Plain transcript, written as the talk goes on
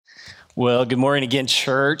Well, good morning again,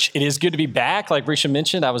 church. It is good to be back. Like Risha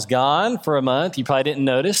mentioned, I was gone for a month. You probably didn't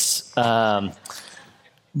notice. But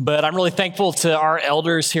I'm really thankful to our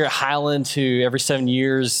elders here at Highland who every 7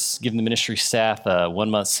 years give the ministry staff a 1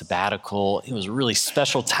 month sabbatical. It was a really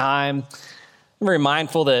special time. I'm very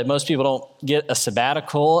mindful that most people don't get a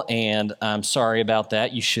sabbatical, and I'm sorry about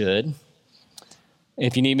that. You should.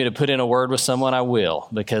 If you need me to put in a word with someone, I will,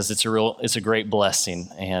 because it's a great blessing.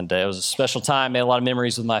 And it was a special time. Made a lot of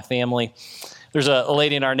memories with my family. There's a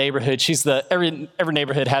lady in our neighborhood. Every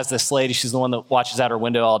neighborhood has this lady. She's the one that watches out her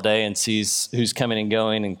window all day and sees who's coming and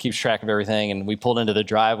going and keeps track of everything. And we pulled into the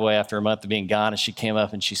driveway after a month of being gone, and she came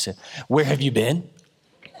up and she said, "Where have you been?"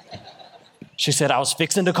 She said, "I was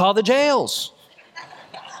fixing to call the jails."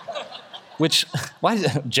 Which, why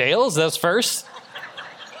is it, jails? That's first?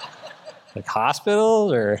 Like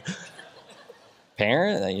hospitals or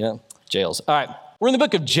jails. All right, we're in the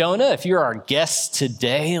book of Jonah. If you're our guest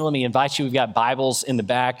today, let me invite you. We've got Bibles in the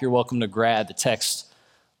back. You're welcome to grab. The text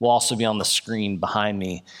will also be on the screen behind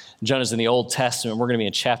me. Jonah's in the Old Testament. We're going to be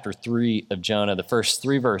in chapter 3 of Jonah. The first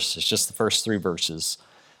 3 verses, just the first 3 verses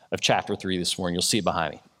of chapter 3 this morning. You'll see it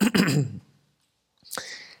behind me.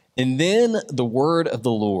 And then the word of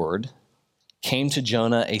the Lord came to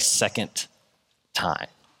Jonah a second time.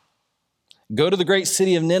 "Go to the great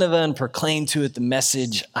city of Nineveh and proclaim to it the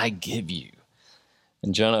message I give you."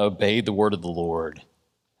 And Jonah obeyed the word of the Lord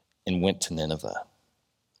and went to Nineveh.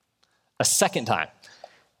 A second time.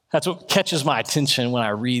 That's what catches my attention when I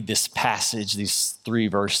read this passage, these 3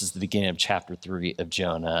 verses at the beginning of chapter 3 of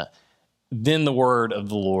Jonah. Then the word of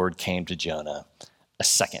the Lord came to Jonah a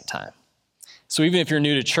second time. So even if you're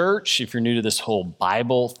new to church, if you're new to this whole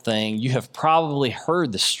Bible thing, you have probably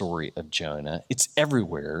heard the story of Jonah. It's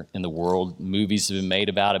everywhere in the world. Movies have been made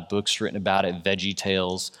about it, books written about it, Veggie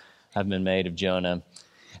Tales have been made of Jonah.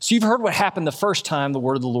 So you've heard what happened the first time the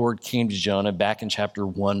word of the Lord came to Jonah back in chapter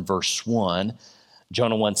 1, verse 1.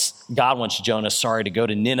 God wants Jonah, to go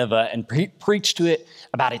to Nineveh and preach to it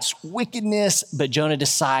about its wickedness, but Jonah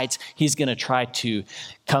decides he's going to try to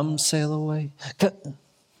sail away.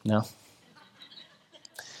 No.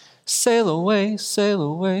 Sail away, sail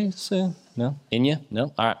away, sail. No? Enya?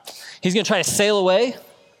 No? All right. He's going to try to sail away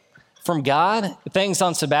from God. Things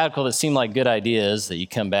on sabbatical that seem like good ideas that you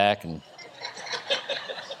come back and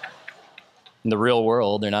in the real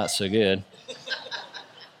world, they're not so good.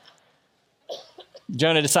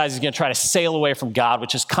 Jonah decides he's going to try to sail away from God,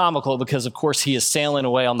 which is comical because, of course, he is sailing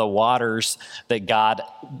away on the waters that God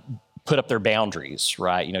put up their boundaries,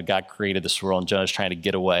 right? You know, God created this world, and Jonah's trying to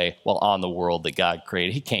get away while on the world that God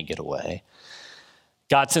created. He can't get away.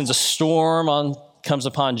 God sends a storm comes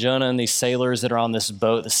upon Jonah and these sailors that are on this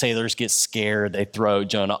boat. The sailors get scared. They throw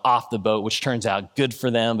Jonah off the boat, which turns out good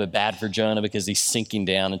for them, but bad for Jonah because he's sinking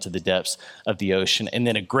down into the depths of the ocean. And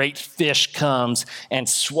then a great fish comes and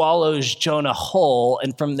swallows Jonah whole.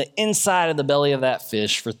 And from the inside of the belly of that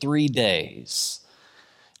fish for 3 days,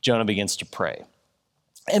 Jonah begins to pray.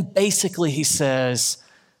 And basically he says,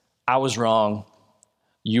 "I was wrong.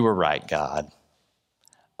 You were right, God.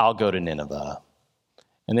 I'll go to Nineveh."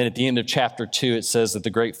 And then at the end of chapter 2, it says that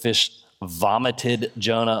the great fish vomited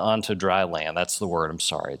Jonah onto dry land. That's the word. I'm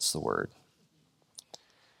sorry, it's the word.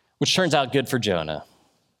 Which turns out good for Jonah,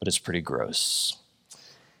 but it's pretty gross.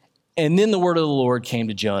 And then the word of the Lord came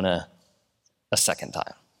to Jonah a second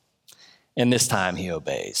time. And this time he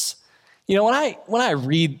obeys. You know, when I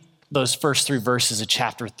read those first 3 verses of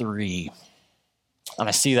chapter 3, and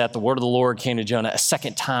I see that the word of the Lord came to Jonah a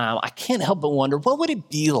second time, I can't help but wonder, what would it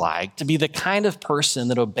be like to be the kind of person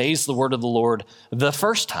that obeys the word of the Lord the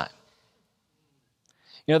first time?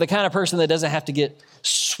 You know, the kind of person that doesn't have to get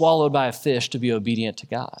swallowed by a fish to be obedient to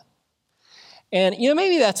God. And, you know,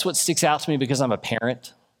 maybe that's what sticks out to me because I'm a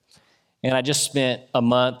parent, and I just spent a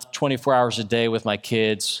month, 24 hours a day with my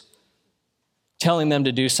kids, telling them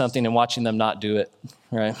to do something and watching them not do it,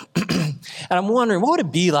 right? And I'm wondering, what would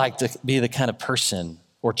it be like to be the kind of person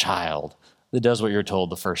or child that does what you're told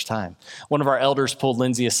the first time? One of our elders pulled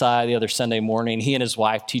Lindsay aside the other Sunday morning. He and his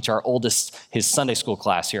wife teach our oldest his Sunday school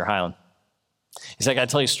class here at Highland. He said, "I got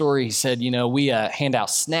to tell you a story." He said, "You know, we hand out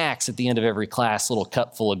snacks at the end of every class, a little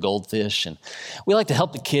cup full of goldfish. And we like to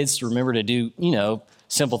help the kids to remember to do, you know,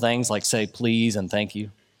 simple things like say please and thank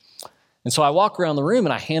you. And so I walk around the room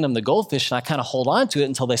and I hand them the goldfish and I kind of hold on to it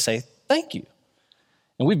until they say thank you.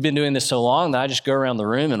 And we've been doing this so long that I just go around the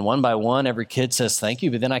room and one by one, every kid says thank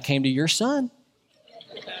you. But then I came to your son.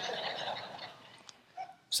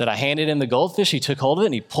 Said I handed him the goldfish. He took hold of it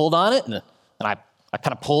and he pulled on it. And I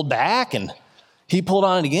kind of pulled back and he pulled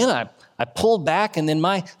on it again. I pulled back, and then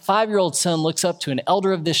my 5-year-old son looks up to an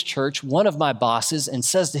elder of this church, one of my bosses, and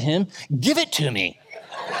says to him, "Give it to me."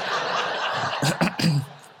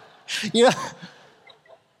 You know,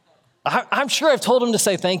 I'm sure I've told him to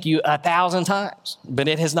say thank you 1,000 times, but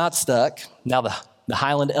it has not stuck. Now the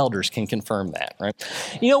Highland elders can confirm that, right?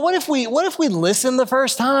 You know, what if we listened the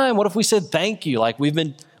first time? What if we said thank you like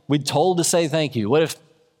we'd told to say thank you? What if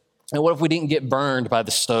we didn't get burned by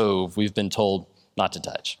the stove we've been told not to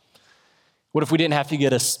touch? What if we didn't have to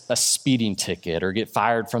get a speeding ticket or get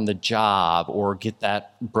fired from the job or get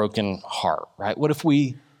that broken heart, right? What if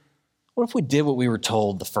we did what we were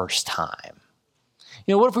told the first time?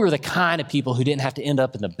 You know, what if we were the kind of people who didn't have to end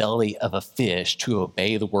up in the belly of a fish to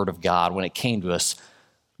obey the word of God when it came to us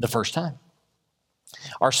the first time?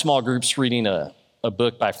 Our small group's reading a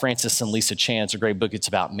book by Francis and Lisa Chan. It's a great book. It's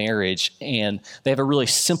about marriage, and they have a really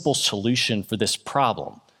simple solution for this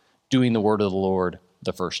problem, doing the word of the Lord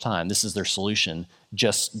the first time. This is their solution.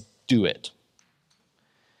 Just do it.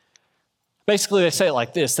 Basically, they say it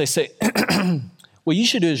like this. They say, what you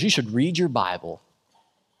should do is you should read your Bible,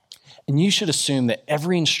 and you should assume that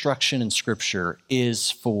every instruction in Scripture is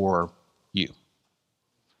for you.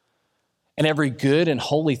 And every good and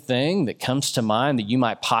holy thing that comes to mind that you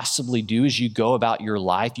might possibly do as you go about your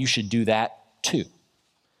life, you should do that too.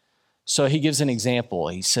 So he gives an example.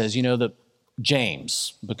 He says, you know, the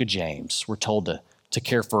book of James, we're told to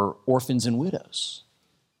care for orphans and widows.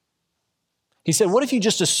 He said, what if you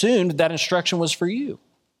just assumed that instruction was for you?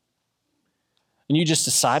 And you just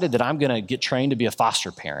decided that I'm going to get trained to be a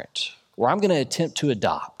foster parent, or I'm going to attempt to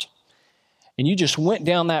adopt. And you just went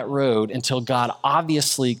down that road until God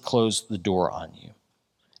obviously closed the door on you.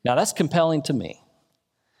 Now, that's compelling to me.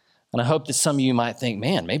 And I hope that some of you might think,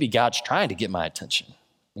 man, maybe God's trying to get my attention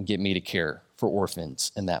and get me to care for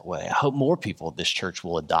orphans in that way. I hope more people at this church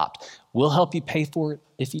will adopt. We'll help you pay for it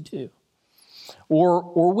if you do.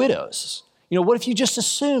 Or widows. You know, what if you just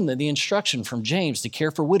assume that the instruction from James to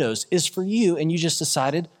care for widows is for you, and you just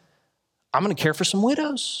decided, I'm going to care for some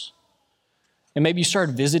widows? And maybe you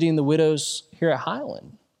started visiting the widows here at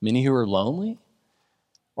Highland, many who are lonely.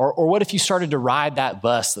 Or what if you started to ride that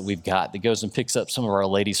bus that we've got that goes and picks up some of our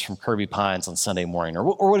ladies from Kirby Pines on Sunday morning? Or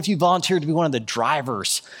what if you volunteered to be one of the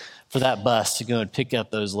drivers for that bus to go and pick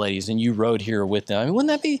up those ladies and you rode here with them? I mean,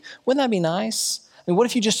 wouldn't that be nice? I mean, what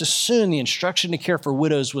if you just assumed the instruction to care for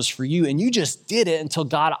widows was for you and you just did it until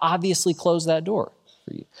God obviously closed that door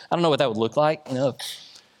for you? I don't know what that would look like. You know,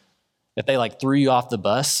 if they like threw you off the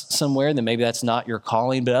bus somewhere, then maybe that's not your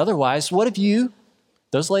calling. But otherwise, what if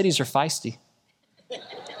those ladies are feisty.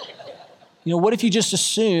 You know, what if you just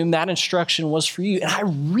assume that instruction was for you? And I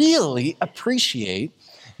really appreciate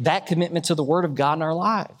that commitment to the word of God in our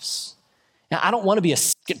lives. Now, I don't want to be a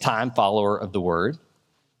second-time follower of the word.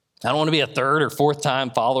 I don't want to be a third or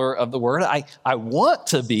fourth-time follower of the word. I want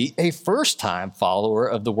to be a first-time follower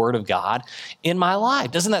of the word of God in my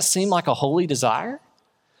life. Doesn't that seem like a holy desire?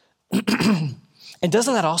 And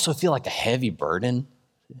doesn't that also feel like a heavy burden?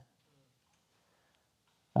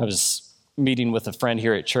 I was meeting with a friend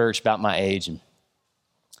here at church about my age, and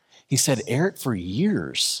he said, Eric, for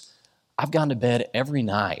years, I've gone to bed every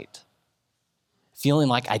night feeling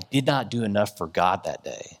like I did not do enough for God that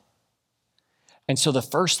day. And so the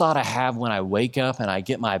first thought I have when I wake up and I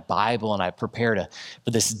get my Bible and I prepare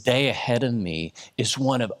for this day ahead of me is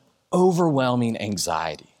one of overwhelming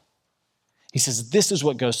anxiety. He says, this is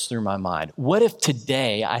what goes through my mind. What if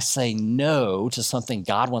today I say no to something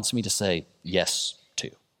God wants me to say yes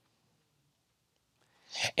to?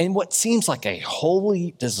 And what seems like a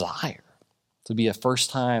holy desire to be a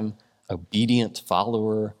first-time obedient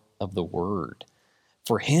follower of the word,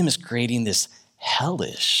 for him is creating this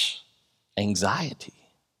hellish anxiety.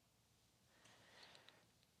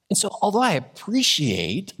 And so although I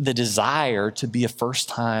appreciate the desire to be a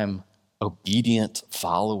first-time obedient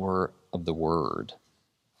follower of the word,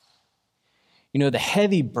 you know, the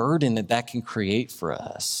heavy burden that can create for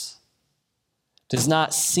us does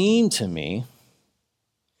not seem to me,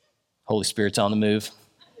 Holy Spirit's on the move.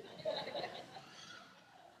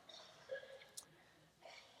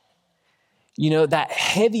 You know, that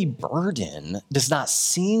heavy burden does not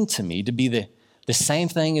seem to me to be the same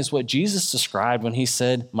thing as what Jesus described when he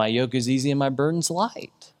said, my yoke is easy and my burden's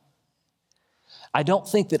light. I don't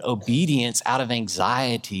think that obedience out of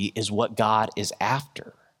anxiety is what God is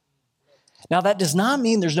after. Now, that does not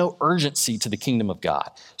mean there's no urgency to the kingdom of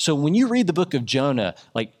God. So when you read the book of Jonah,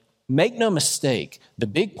 make no mistake, the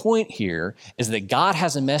big point here is that God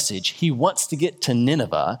has a message. He wants to get to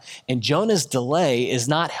Nineveh, and Jonah's delay is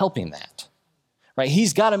not helping that. right?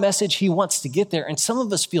 He's got a message. He wants to get there. And some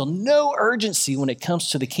of us feel no urgency when it comes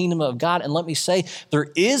to the kingdom of God. And let me say, there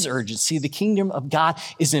is urgency. The kingdom of God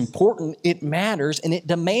is important. It matters, and it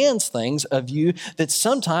demands things of you that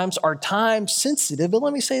sometimes are time sensitive. But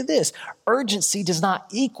let me say this, urgency does not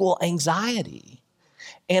equal anxiety.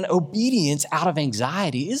 And obedience out of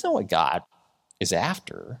anxiety isn't what God is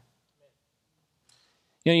after.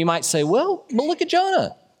 You might say, well, look at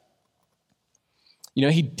Jonah.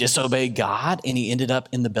 He disobeyed God and he ended up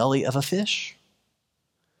in the belly of a fish.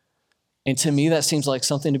 And to me, that seems like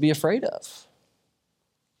something to be afraid of,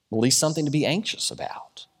 at least something to be anxious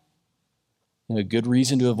about. A good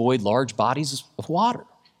reason to avoid large bodies of water.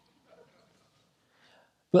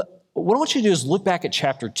 But what I want you to do is look back at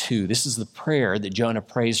chapter 2. This is the prayer that Jonah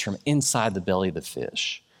prays from inside the belly of the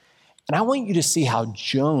fish. And I want you to see how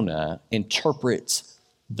Jonah interprets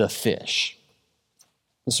the fish.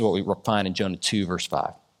 This is what we find in Jonah 2, verse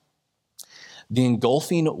 5. The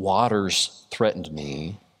engulfing waters threatened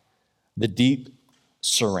me. The deep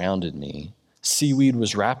surrounded me. Seaweed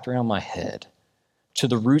was wrapped around my head. To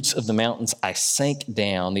the roots of the mountains I sank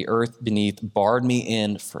down. The earth beneath barred me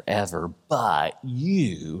in forever. But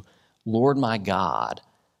you, Lord my God,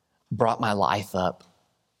 brought my life up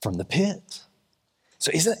from the pit.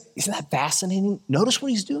 So isn't that fascinating? Notice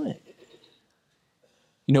what he's doing.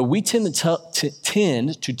 We tend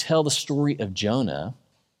to tell the story of Jonah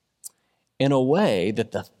in a way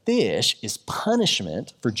that the fish is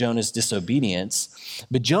punishment for Jonah's disobedience,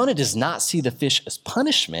 but Jonah does not see the fish as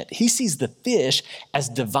punishment. He sees the fish as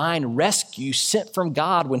divine rescue sent from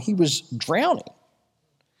God when he was drowning.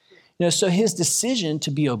 So his decision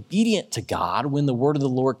to be obedient to God when the word of the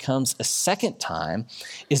Lord comes a second time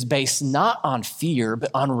is based not on fear, but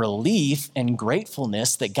on relief and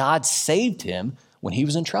gratefulness that God saved him when he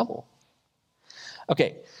was in trouble.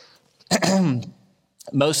 Okay,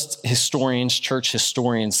 most historians, church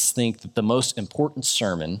historians, think that the most important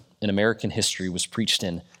sermon in American history was preached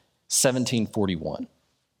in 1741.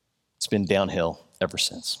 It's been downhill ever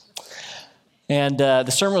since. And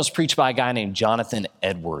the sermon was preached by a guy named Jonathan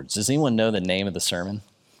Edwards. Does anyone know the name of the sermon?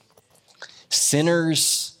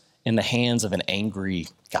 Sinners in the Hands of an Angry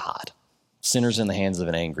God. Sinners in the Hands of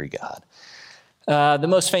an Angry God. The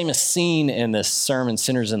most famous scene in this sermon,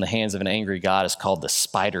 Sinners in the Hands of an Angry God, is called the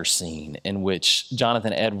spider scene, in which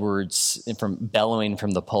Jonathan Edwards, from bellowing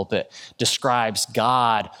from the pulpit, describes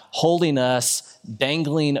God holding us,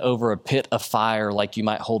 dangling over a pit of fire like you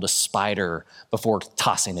might hold a spider before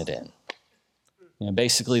tossing it in.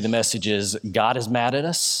 Basically, the message is God is mad at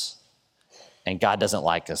us, and God doesn't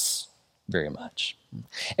like us very much.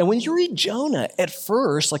 And when you read Jonah at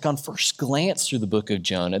first, like on first glance through the book of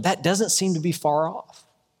Jonah, that doesn't seem to be far off.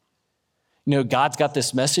 God's got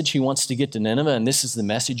this message. He wants to get to Nineveh, and this is the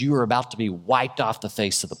message. You are about to be wiped off the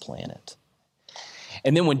face of the planet.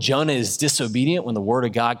 And then when Jonah is disobedient, when the word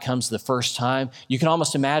of God comes the first time, you can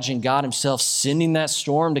almost imagine God himself sending that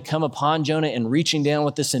storm to come upon Jonah and reaching down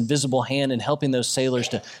with this invisible hand and helping those sailors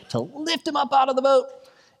to lift him up out of the boat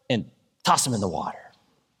and toss him in the water.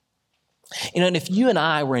 And if you and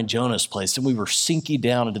I were in Jonah's place and we were sinking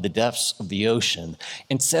down into the depths of the ocean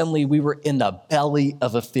and suddenly we were in the belly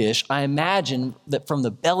of a fish, I imagine that from the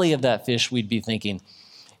belly of that fish, we'd be thinking,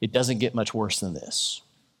 it doesn't get much worse than this.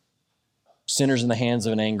 Sinners in the hands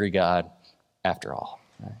of an angry God, after all.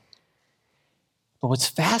 Right? But what's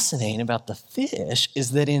fascinating about the fish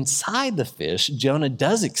is that inside the fish, Jonah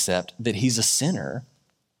does accept that he's a sinner,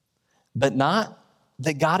 but not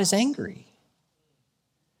that God is angry.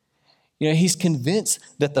 He's convinced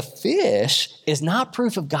that the fish is not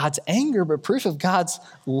proof of God's anger, but proof of God's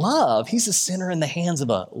love. He's a sinner in the hands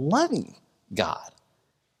of a loving God.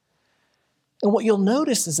 And what you'll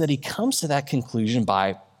notice is that he comes to that conclusion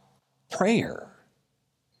by prayer.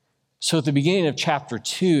 So at the beginning of chapter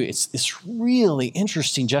 2, it's this really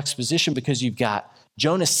interesting juxtaposition because you've got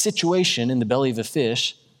Jonah's situation in the belly of a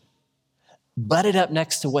fish butted up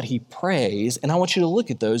next to what he prays. And I want you to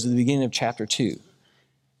look at those at the beginning of chapter 2.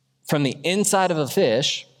 From the inside of a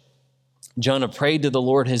fish, Jonah prayed to the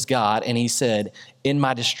Lord his God, and he said, in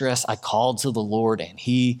my distress, I called to the Lord, and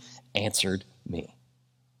he answered me.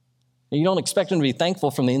 Now, you don't expect him to be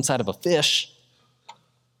thankful from the inside of a fish,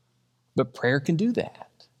 but prayer can do that.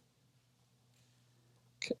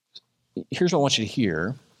 Here's what I want you to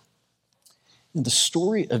hear. The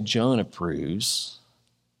story of Jonah proves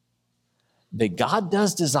that God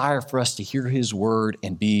does desire for us to hear his word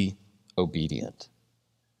and be obedient.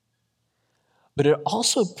 But it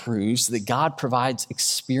also proves that God provides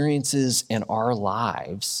experiences in our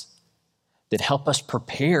lives that help us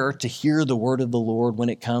prepare to hear the word of the Lord when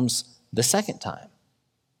it comes the second time.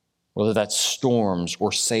 whether that's storms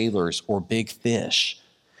or sailors or big fish.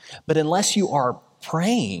 But unless you are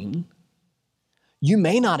praying, you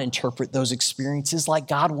may not interpret those experiences like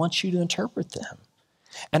God wants you to interpret them.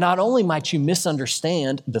 And not only might you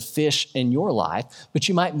misunderstand the fish in your life, but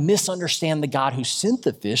you might misunderstand the God who sent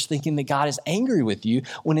the fish, thinking that God is angry with you,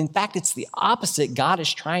 when in fact it's the opposite. God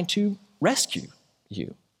is trying to rescue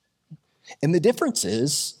you. And the difference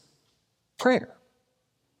is prayer.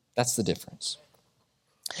 That's the difference.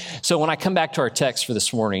 So when I come back to our text for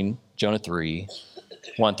this morning, Jonah 3,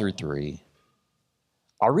 1 through 3,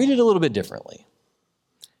 I'll read it a little bit differently.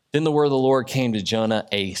 Then the word of the Lord came to Jonah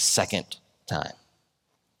a second time.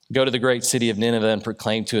 Go to the great city of Nineveh and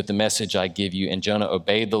proclaim to it the message I give you. And Jonah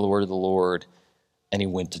obeyed the word of the Lord, and he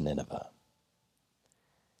went to Nineveh.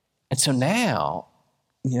 And so now,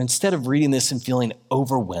 instead of reading this and feeling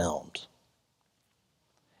overwhelmed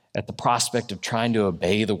at the prospect of trying to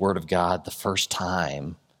obey the word of God the first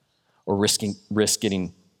time, or risk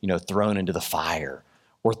getting thrown into the fire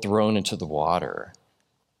or thrown into the water,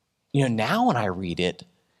 now when I read it,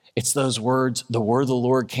 it's those words, the word of the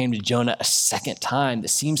Lord came to Jonah a second time, that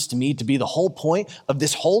seems to me to be the whole point of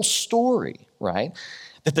this whole story, right?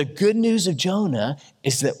 That the good news of Jonah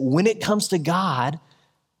is that when it comes to God,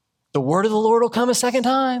 the word of the Lord will come a second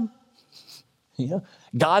time.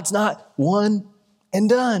 God's not one and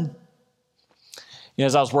done.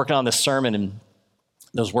 As I was working on this sermon, and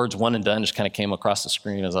those words "one and done" just kind of came across the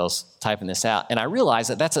screen as I was typing this out, and I realized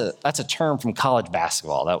that that's a term from college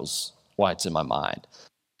basketball. That was why it's in my mind.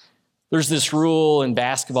 There's this rule in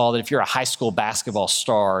basketball that if you're a high school basketball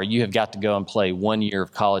star, you have got to go and play 1 year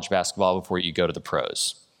of college basketball before you go to the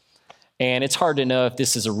pros. And it's hard to know if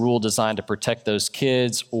this is a rule designed to protect those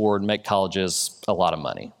kids or make colleges a lot of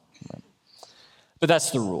money. But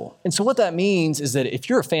that's the rule. And so what that means is that if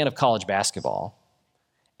you're a fan of college basketball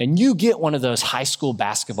and you get one of those high school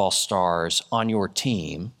basketball stars on your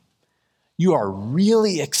team, you are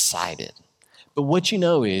really excited. But what you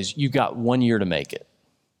know is you've got 1 year to make it,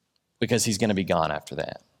 because he's going to be gone after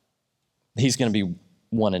that. He's going to be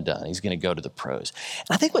one and done. He's going to go to the pros. And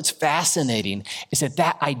I think what's fascinating is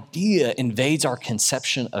that idea invades our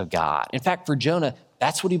conception of God. In fact, for Jonah,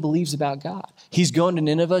 that's what he believes about God. He's going to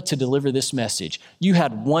Nineveh to deliver this message. You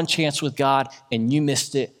had one chance with God and you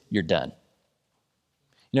missed it, you're done.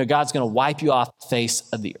 God's going to wipe you off the face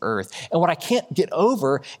of the earth. And what I can't get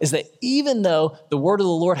over is that even though the word of the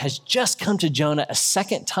Lord has just come to Jonah a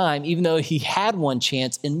second time, even though he had one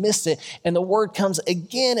chance and missed it, and the word comes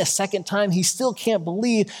again a second time, he still can't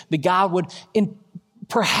believe that God would,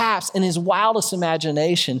 perhaps in his wildest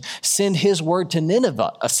imagination, send his word to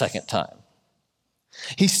Nineveh a second time.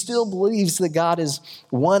 He still believes that God is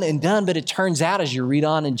one and done, but it turns out as you read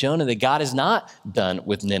on in Jonah that God is not done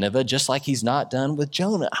with Nineveh, just like he's not done with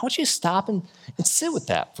Jonah. I want you to stop and sit with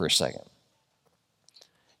that for a second.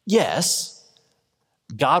 Yes,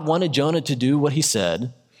 God wanted Jonah to do what he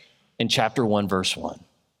said in chapter 1, verse 1.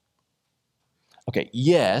 Okay,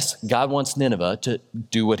 yes, God wants Nineveh to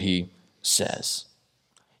do what he says.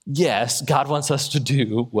 Yes, God wants us to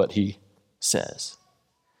do what he says.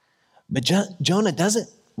 But Jonah doesn't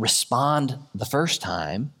respond the first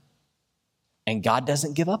time, and God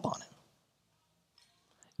doesn't give up on him.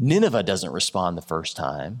 Nineveh doesn't respond the first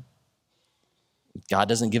time. God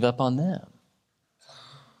doesn't give up on them.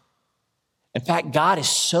 In fact, God is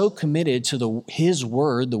so committed to his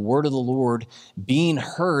word, the word of the Lord, being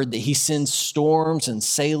heard, that he sends storms and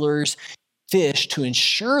sailors, fish, to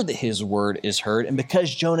ensure that his word is heard. And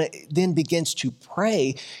because Jonah then begins to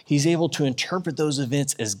pray, he's able to interpret those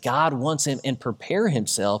events as God wants him and prepare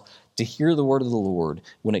himself to hear the word of the Lord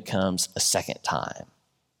when it comes a second time.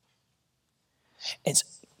 It's,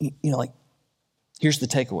 here's the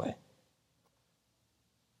takeaway.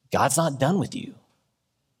 God's not done with you.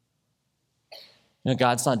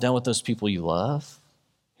 God's not done with those people you love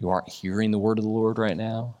who aren't hearing the word of the Lord right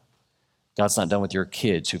now. God's not done with your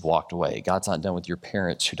kids who've walked away. God's not done with your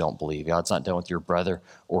parents who don't believe. God's not done with your brother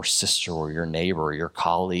or sister or your neighbor or your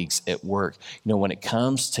colleagues at work. When it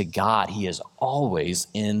comes to God, he is always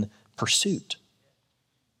in pursuit.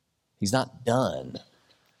 He's not done.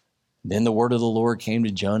 Then the word of the Lord came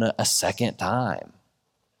to Jonah a second time.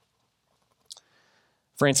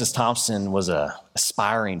 Francis Thompson was an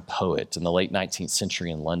aspiring poet in the late 19th century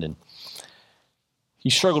in London. He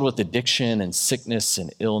struggled with addiction and sickness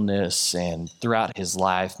and illness, and throughout his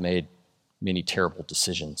life made many terrible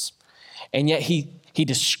decisions. And yet he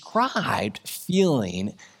described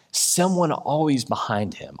feeling someone always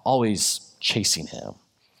behind him, always chasing him.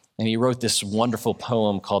 And he wrote this wonderful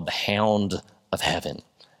poem called The Hound of Heaven.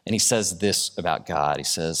 And he says this about God. He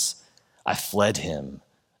says, I fled him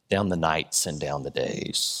down the nights and down the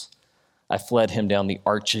days. I fled him down the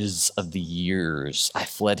arches of the years. I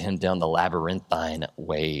fled him down the labyrinthine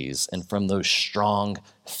ways, and from those strong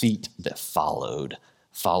feet that followed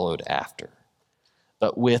after.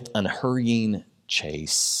 But with unhurrying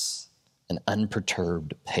chase, an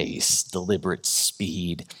unperturbed pace, deliberate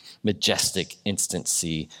speed, majestic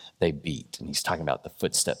instancy, they beat. And he's talking about the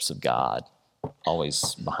footsteps of God,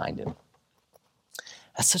 always behind him.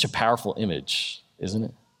 That's such a powerful image, isn't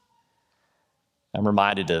it? I'm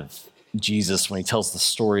reminded of Jesus when he tells the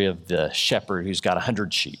story of the shepherd who's got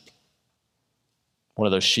 100 sheep. One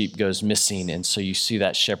of those sheep goes missing, and so you see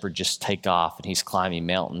that shepherd just take off, and he's climbing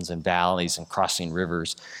mountains and valleys and crossing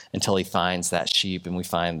rivers until he finds that sheep. And we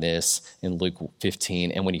find this in Luke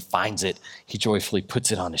 15. And when he finds it, he joyfully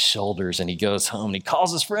puts it on his shoulders, and he goes home, and he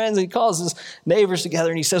calls his friends, and he calls his neighbors together,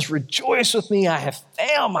 and he says, "Rejoice with me, I have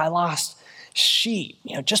found my lost sheep."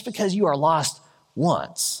 Just because you are lost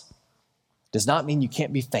once does not mean you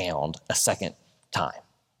can't be found a second time.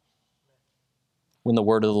 When the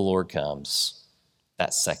word of the Lord comes,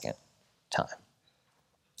 that second time.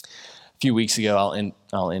 A few weeks ago,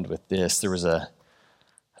 I'll end with this. There was a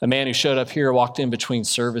man who showed up here, walked in between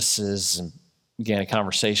services, and began a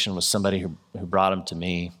conversation with somebody who brought him to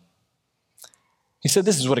me. He said,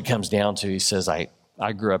 "This is what it comes down to." He says, I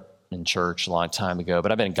grew up in church a long time ago,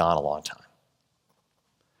 but I've been gone a long time.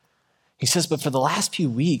 He says, but for the last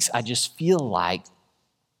few weeks, I just feel like,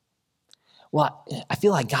 I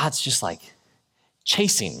feel like God's just like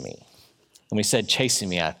chasing me. When he said chasing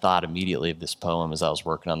me, I thought immediately of this poem as I was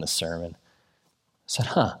working on this sermon. I said,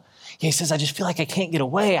 Yeah, he says, I just feel like I can't get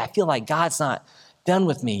away. I feel like God's not done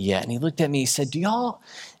with me yet. And he looked at me, he said, do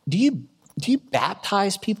you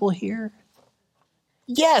baptize people here?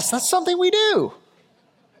 Yes, that's something we do.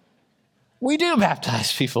 We do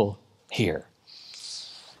baptize people here.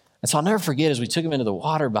 And so I'll never forget as we took him into the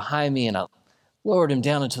water behind me and I lowered him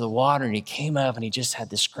down into the water and he came up and he just had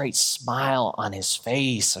this great smile on his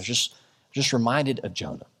face. I was just reminded of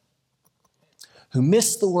Jonah, who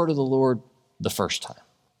missed the word of the Lord the first time.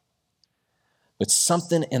 But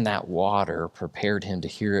something in that water prepared him to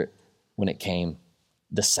hear it when it came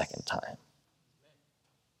the second time.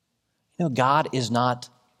 God is not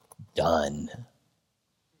done.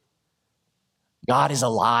 God is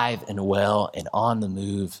alive and well and on the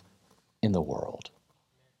move in the world.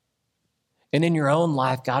 And in your own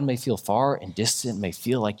life, God may feel far and distant, may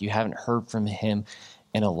feel like you haven't heard from him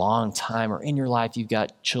in a long time, or in your life, you've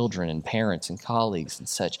got children and parents and colleagues and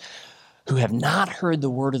such who have not heard the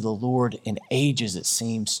word of the Lord in ages, it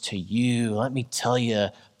seems to you. Let me tell you,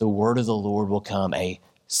 the word of the Lord will come a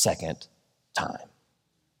second time.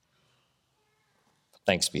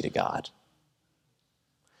 Thanks be to God.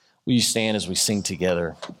 Will you stand as we sing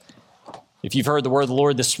together? If you've heard the word of the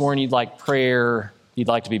Lord this morning, you'd like prayer, you'd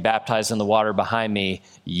like to be baptized in the water behind me,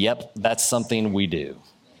 yep, that's something we do.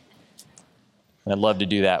 And I'd love to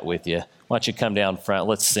do that with you. Why don't you come down front?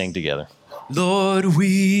 Let's sing together. Lord,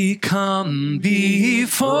 we come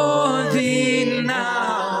before thee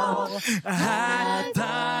now. At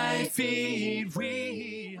thy feet we